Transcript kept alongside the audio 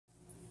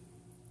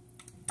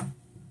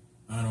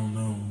I don't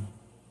know,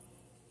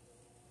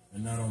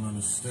 and I don't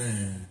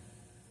understand.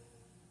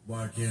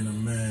 Why can't a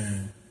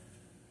man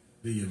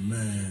be a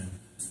man?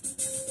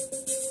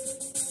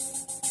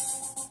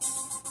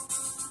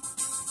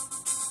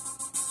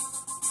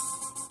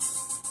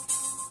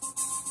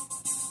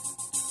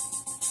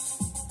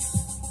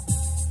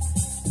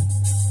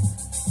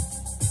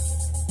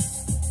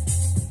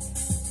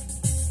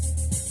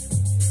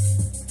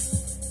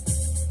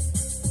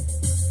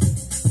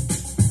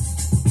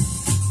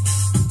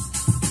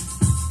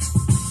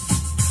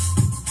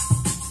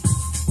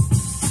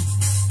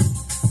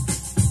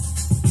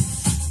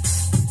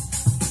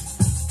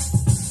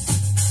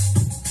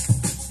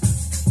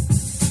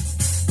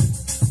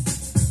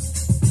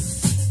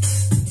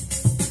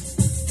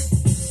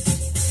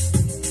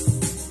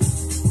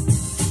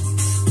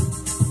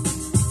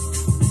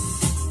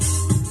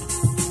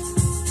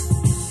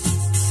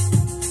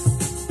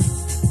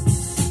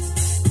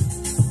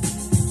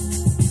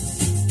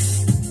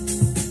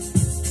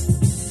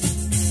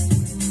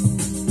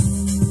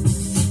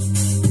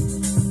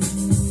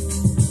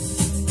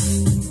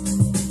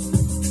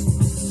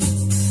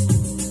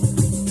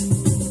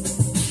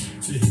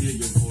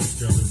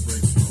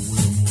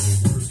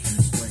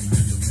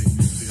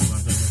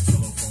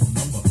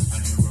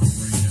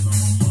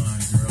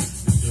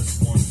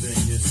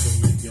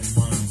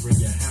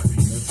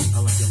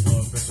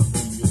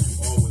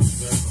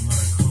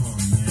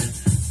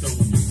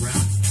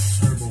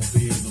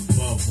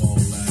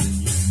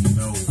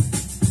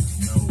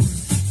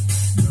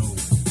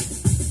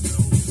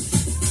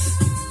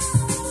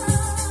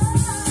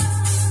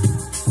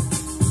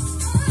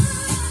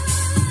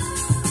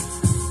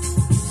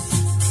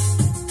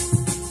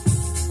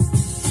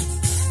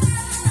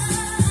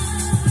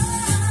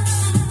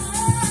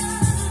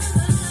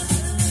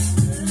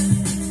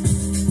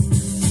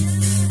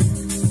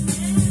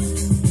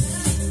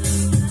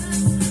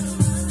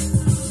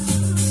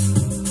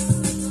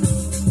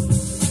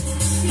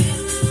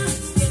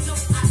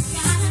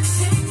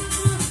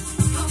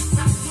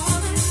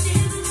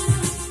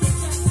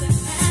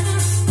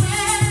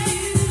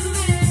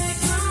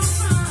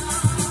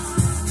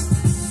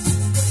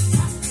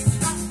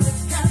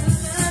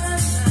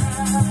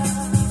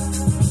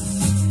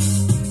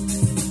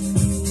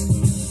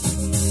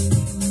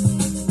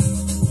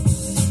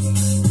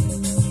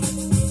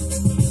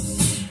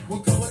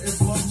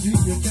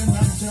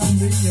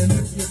 And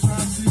if you try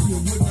to see, you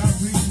would not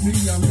reach me.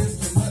 I live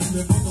to let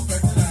live for the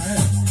fact that I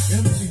am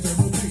MC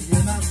Double B,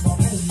 and I'm my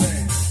own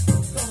man.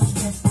 Color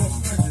strength for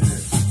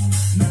prejudice.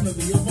 None of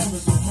the above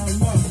is on my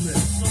love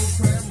list. So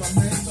cram my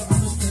man to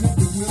understand if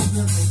you will,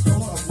 there's no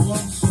color of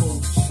blood, so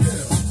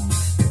chill.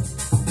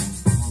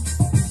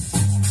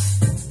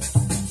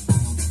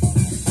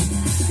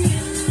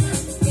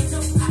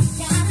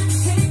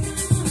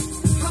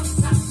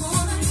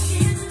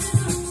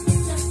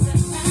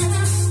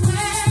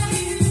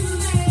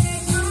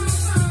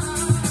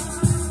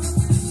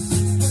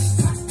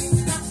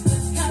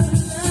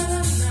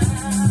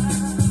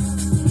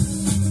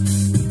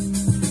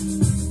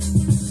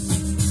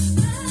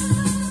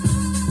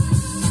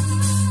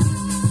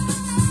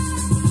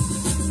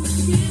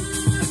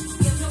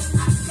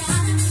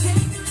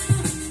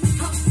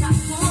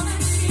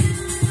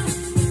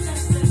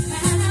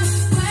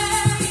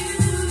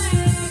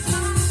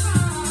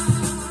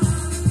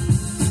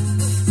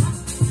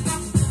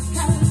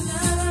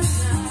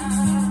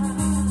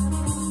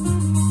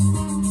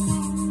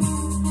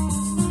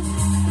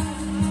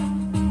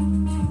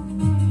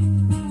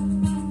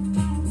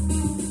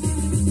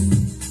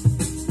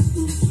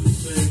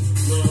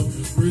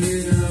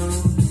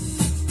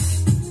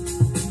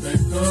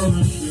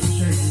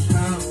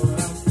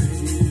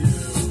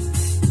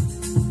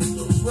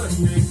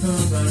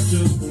 Because I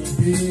just won't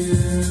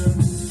hear.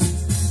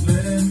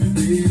 Let me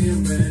be a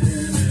man.